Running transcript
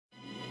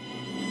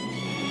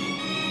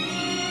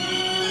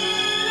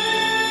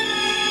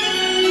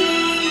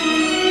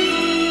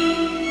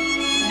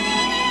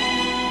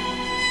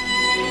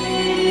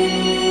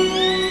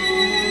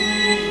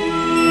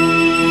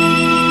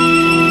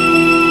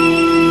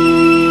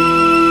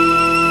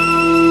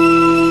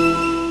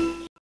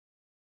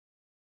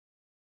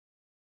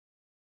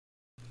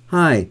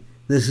Hi,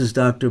 this is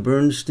Dr.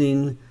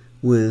 Bernstein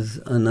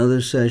with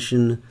another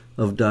session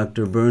of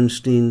Dr.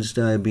 Bernstein's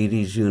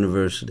Diabetes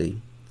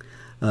University.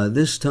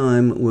 This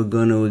time we're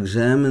going to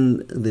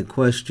examine the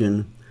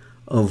question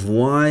of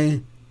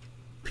why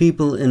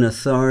people in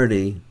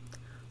authority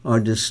are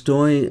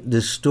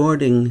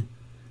distorting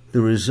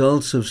the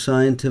results of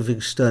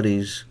scientific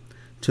studies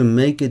to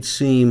make it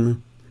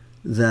seem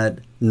that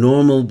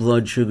normal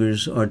blood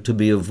sugars are to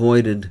be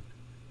avoided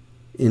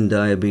in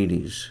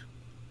diabetes.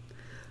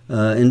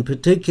 In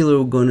particular,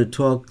 we're going to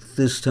talk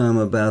this time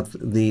about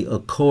the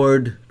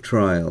ACCORD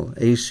trial,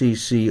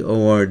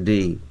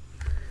 ACCORD.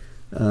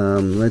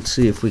 Let's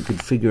see if we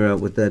could figure out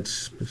what that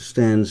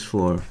stands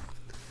for.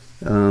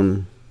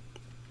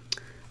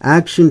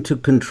 Action to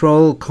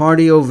Control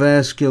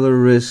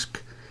Cardiovascular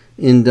Risk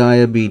in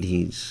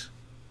Diabetes.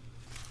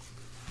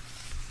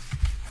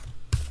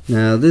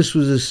 Now, this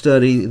was a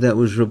study that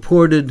was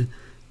reported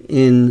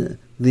in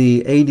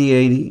the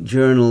ADA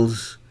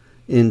journals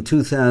in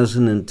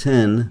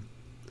 2010.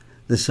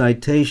 The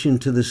citation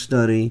to the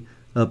study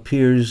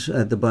appears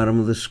at the bottom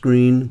of the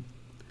screen.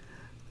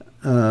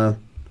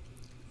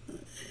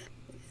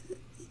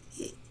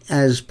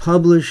 As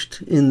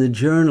published in the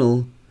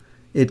journal,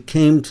 it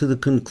came to the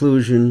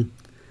conclusion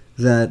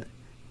that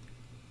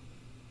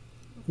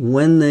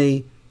when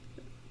they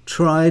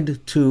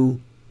tried to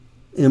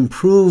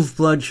improve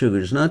blood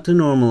sugars, not to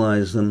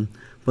normalize them,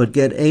 but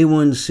get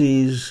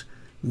A1Cs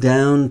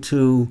down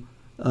to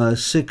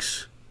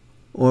 6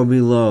 or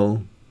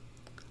below,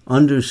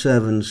 under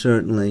 7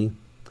 certainly,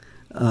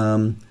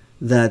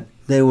 that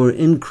they were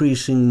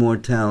increasing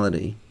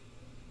mortality.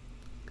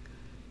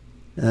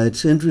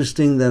 It's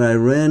interesting that I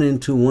ran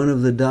into one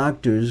of the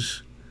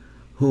doctors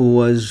who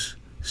was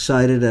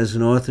cited as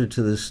an author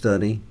to the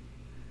study,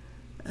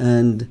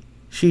 and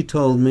she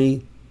told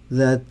me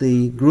that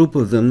the group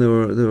of them, there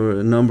were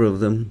a number of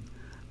them,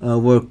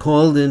 were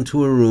called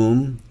into a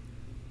room,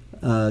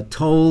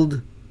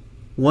 told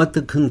what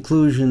the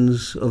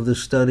conclusions of the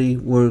study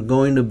were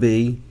going to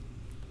be,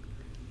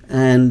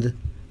 and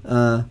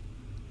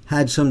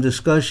had some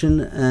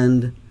discussion,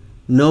 and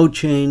no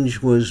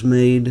change was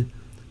made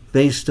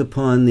based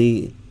upon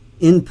the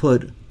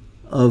input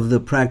of the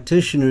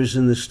practitioners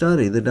in the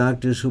study, the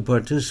doctors who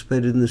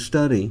participated in the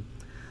study,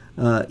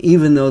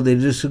 even though they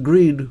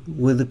disagreed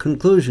with the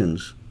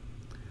conclusions.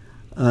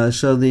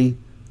 So the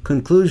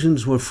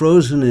conclusions were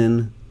frozen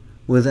in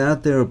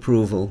without their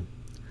approval,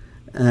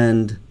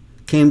 and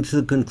came to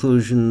the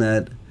conclusion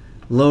that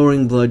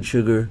lowering blood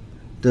sugar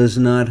does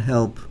not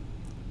help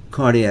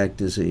cardiac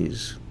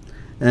disease.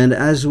 And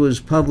as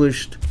was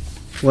published,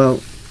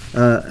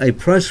 a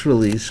press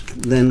release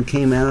then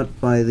came out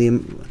by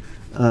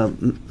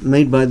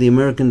made by the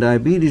American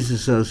Diabetes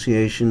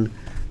Association,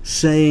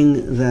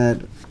 saying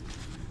that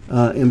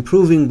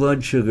improving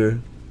blood sugar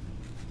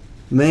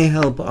may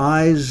help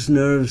eyes,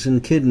 nerves,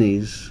 and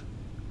kidneys,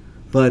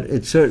 but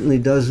it certainly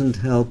doesn't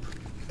help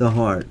the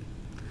heart.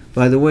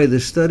 By the way, the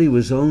study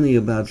was only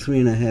about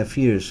 3.5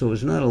 years, so it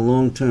was not a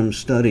long-term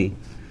study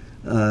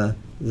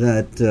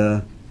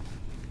that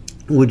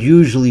would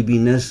usually be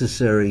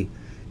necessary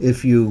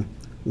if you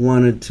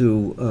wanted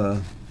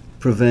to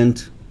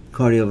prevent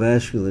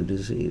cardiovascular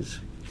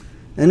disease.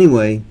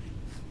 Anyway,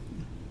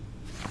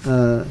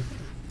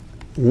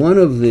 one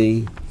of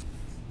the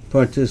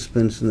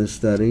participants in the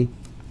study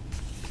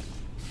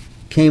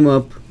came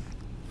up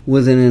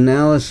with an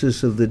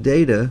analysis of the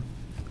data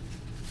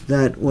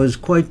that was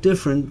quite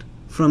different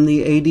from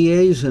the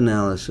ADA's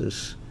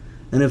analysis.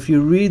 And if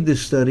you read the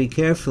study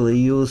carefully,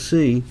 you will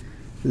see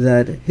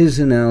that his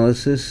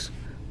analysis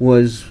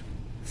was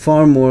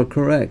far more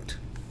correct.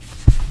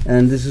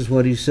 And this is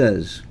what he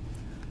says.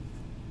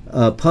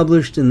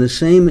 Published in the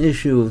same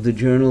issue of the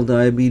journal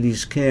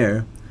Diabetes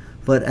Care,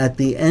 but at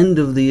the end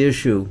of the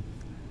issue,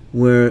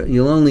 where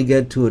you'll only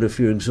get to it if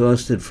you're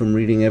exhausted from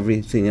reading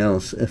everything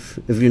else, if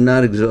you're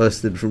not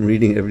exhausted from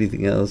reading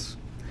everything else.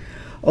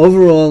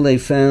 Overall, they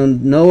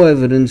found no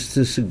evidence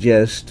to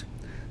suggest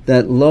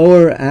that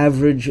lower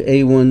average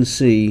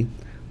A1C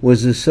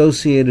was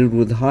associated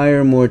with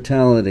higher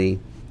mortality,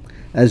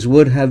 as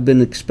would have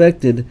been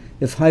expected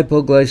if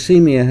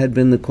hypoglycemia had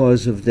been the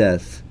cause of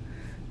death.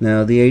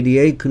 Now, the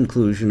ADA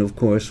conclusion, of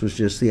course, was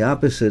just the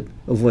opposite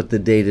of what the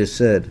data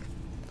said.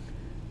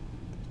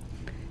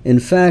 In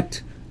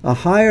fact, a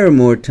higher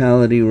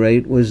mortality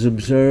rate was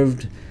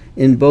observed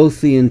in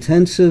both the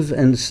intensive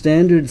and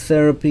standard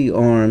therapy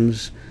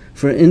arms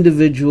for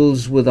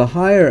individuals with a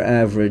higher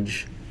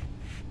average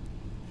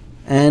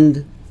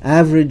and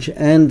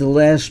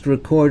last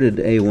recorded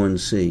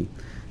A1C.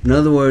 In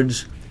other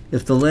words,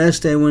 if the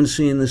last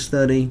A1C in the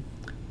study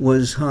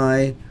was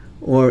high,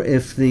 or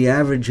if the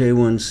average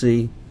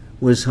A1C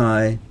was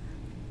high,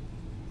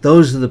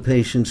 those are the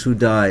patients who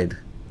died.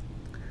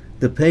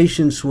 The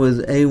patients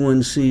with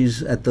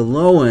A1Cs at the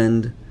low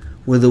end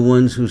were the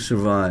ones who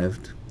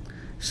survived.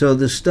 So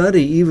the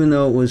study, even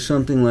though it was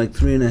something like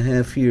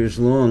 3.5 years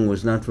long,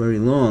 was not very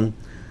long,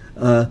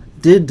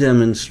 did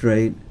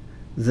demonstrate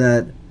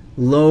that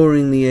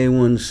lowering the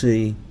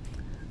A1C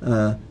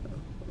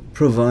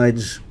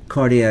provides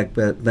cardiac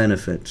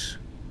benefits.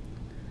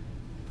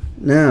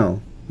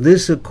 Now,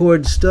 this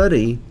Accord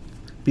study,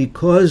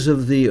 because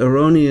of the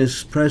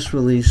erroneous press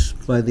release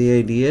by the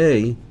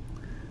ADA,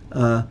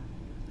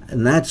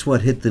 and that's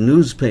what hit the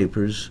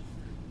newspapers,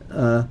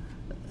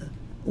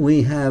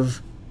 we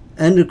have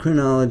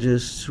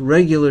endocrinologists,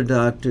 regular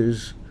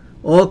doctors,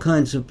 all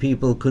kinds of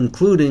people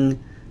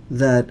concluding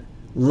that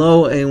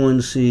low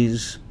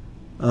A1Cs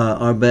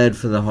are bad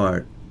for the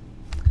heart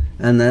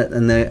and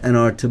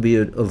are to be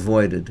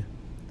avoided.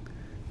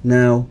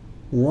 Now,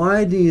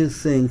 why do you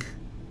think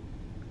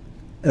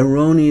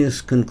erroneous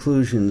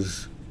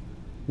conclusions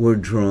were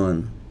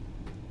drawn?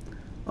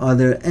 Are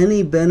there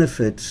any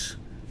benefits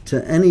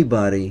to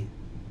anybody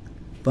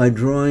by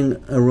drawing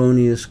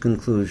erroneous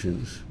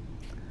conclusions?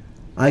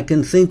 I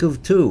can think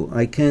of two.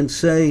 I can't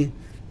say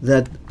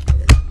that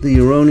the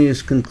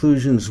erroneous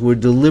conclusions were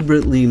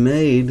deliberately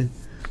made,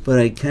 but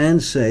I can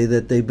say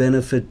that they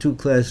benefit two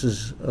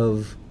classes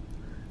of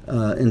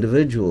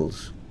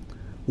individuals.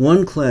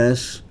 One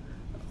class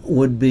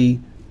would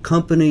be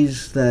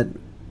companies that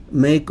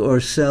make or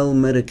sell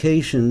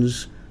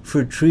medications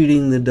for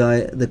treating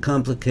the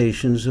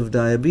complications of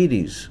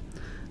diabetes,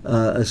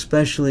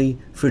 especially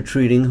for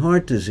treating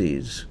heart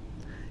disease.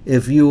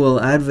 If you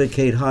will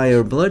advocate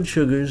higher blood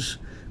sugars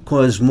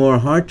cause more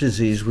heart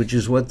disease, which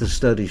is what the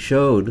study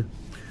showed,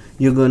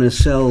 you're going to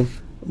sell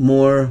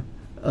more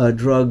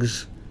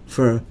drugs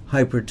for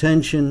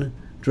hypertension,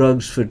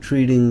 drugs for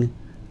treating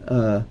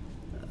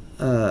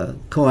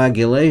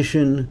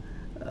coagulation,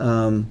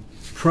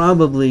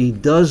 probably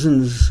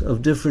dozens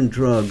of different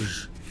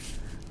drugs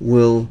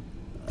will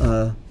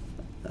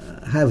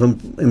have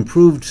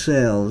improved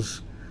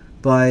sales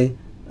by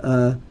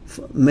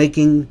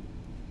making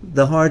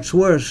the hearts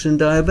worse in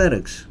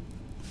diabetics.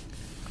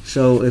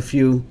 So if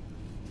you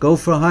go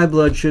for high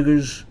blood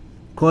sugars,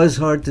 cause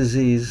heart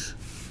disease,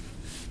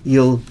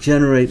 you'll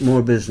generate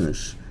more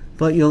business.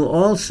 But you'll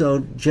also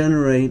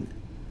generate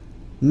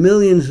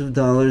millions of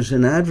dollars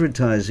in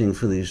advertising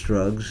for these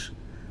drugs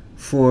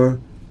for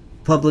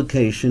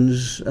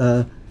publications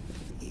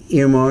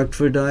earmarked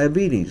for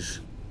diabetes,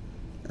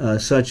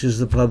 such as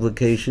the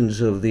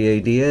publications of the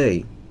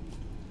ADA.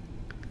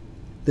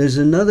 There's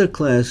another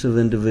class of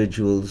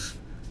individuals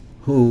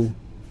who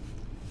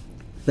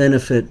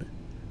benefit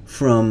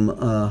from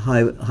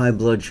high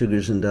blood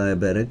sugars in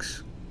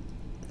diabetics.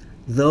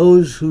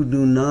 Those who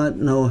do not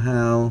know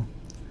how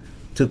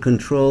to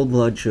control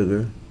blood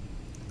sugar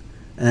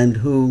and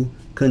who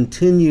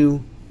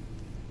continue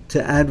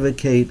to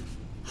advocate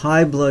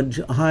high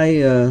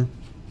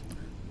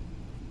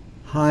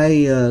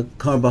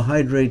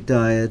carbohydrate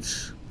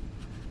diets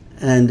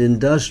and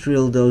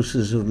industrial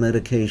doses of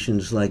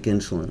medications like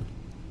insulin.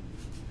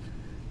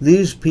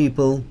 These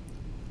people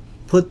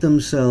put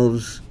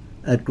themselves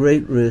at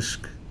great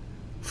risk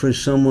for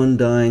someone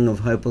dying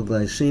of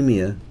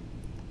hypoglycemia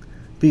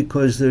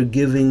because they're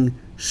giving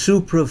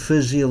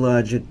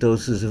supraphysiologic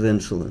doses of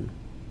insulin.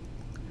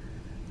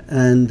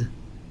 And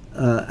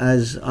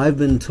as I've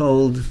been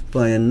told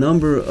by a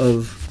number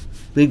of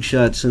big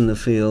shots in the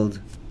field,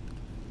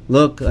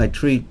 look, I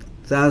treat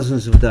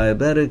thousands of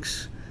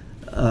diabetics.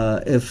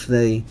 If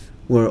they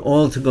were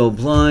all to go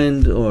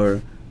blind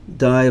or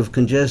die of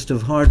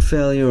congestive heart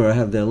failure or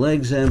have their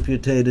legs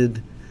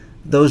amputated,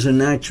 those are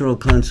natural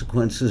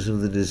consequences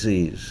of the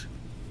disease.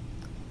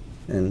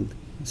 And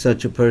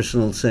such a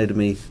person will say to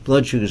me,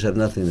 blood sugars have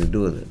nothing to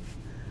do with it.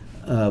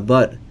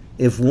 But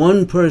if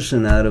one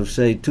person out of,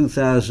 say,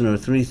 2,000 or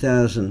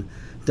 3,000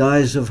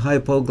 dies of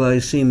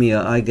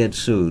hypoglycemia, I get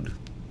sued.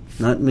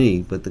 Not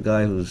me, but the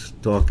guy who's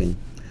talking.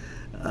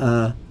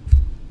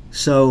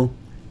 So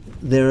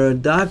there are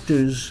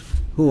doctors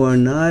who are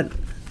not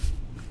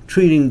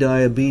treating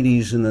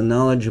diabetes in a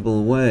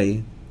knowledgeable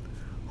way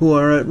who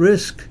are at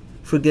risk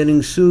for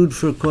getting sued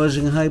for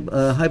causing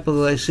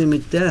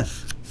hypoglycemic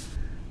death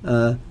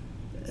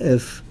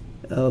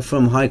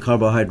from high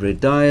carbohydrate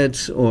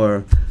diets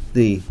or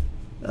the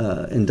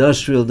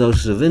industrial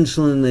doses of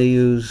insulin they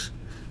use.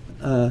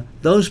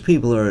 Those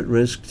people are at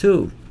risk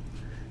too.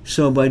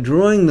 So by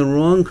drawing the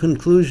wrong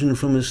conclusion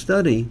from a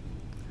study,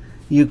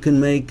 you can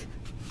make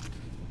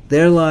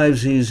their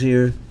lives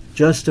easier,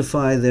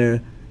 justify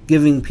their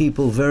giving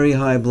people very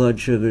high blood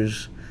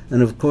sugars.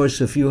 And of course,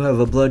 if you have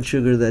a blood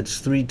sugar that's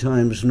 3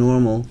 times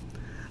normal,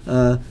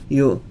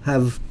 you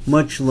have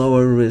much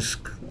lower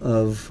risk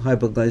of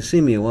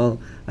hypoglycemia. Well,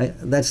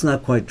 that's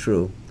not quite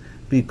true,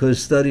 because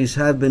studies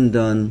have been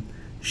done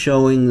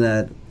showing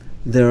that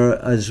there are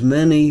as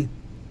many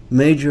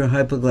major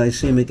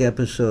hypoglycemic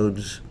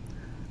episodes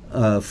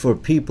for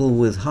people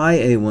with high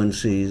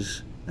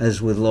A1Cs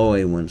as with low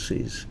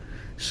A1Cs.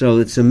 So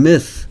it's a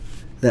myth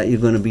that you're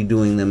going to be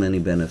doing them any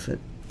benefit.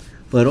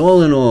 But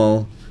all in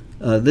all,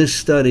 this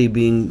study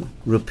being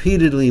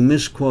repeatedly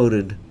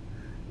misquoted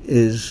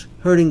is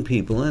hurting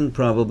people and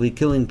probably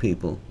killing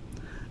people.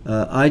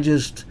 I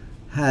just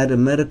had a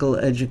medical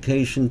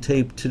education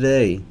tape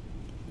today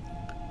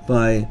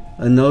by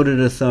a noted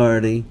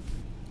authority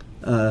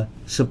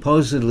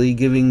supposedly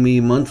giving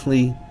me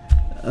monthly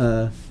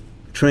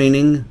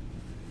training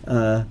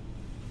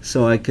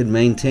so I could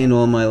maintain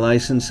all my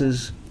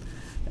licenses.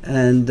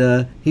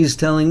 And he's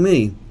telling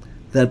me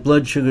that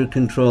blood sugar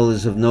control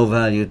is of no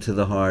value to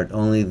the heart,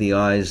 only the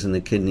eyes and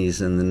the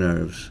kidneys and the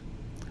nerves.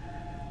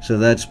 So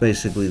that's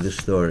basically the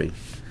story.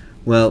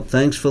 Well,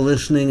 thanks for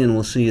listening, and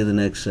we'll see you the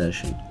next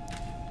session.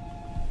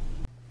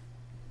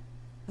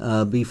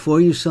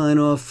 Before you sign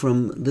off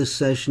from this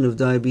session of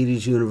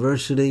Diabetes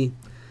University,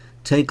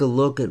 take a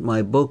look at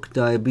my book,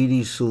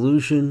 Diabetes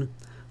Solution,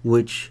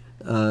 which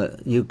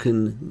you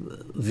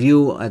can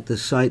view at the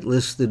site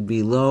listed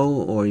below,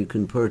 or you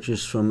can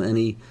purchase from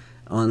any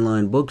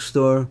online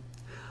bookstore.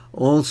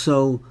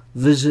 Also,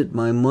 visit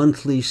my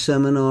monthly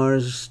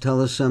seminars,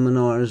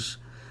 teleseminars.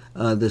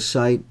 The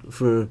site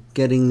for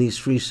getting these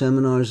free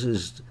seminars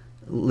is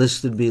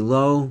listed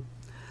below.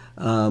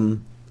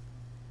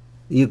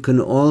 You can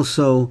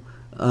also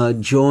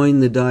join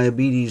the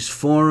Diabetes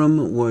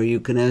Forum, where you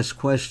can ask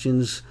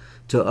questions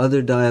to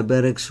other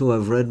diabetics who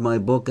have read my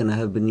book and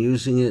have been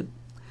using it.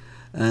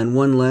 And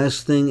one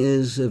last thing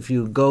is, if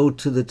you go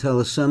to the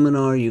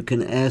teleseminar, you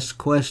can ask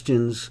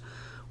questions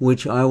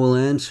which I will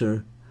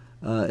answer,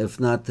 if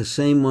not the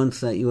same month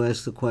that you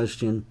ask the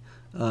question,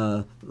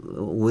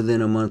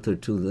 within a month or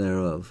two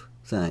thereof.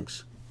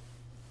 Thanks.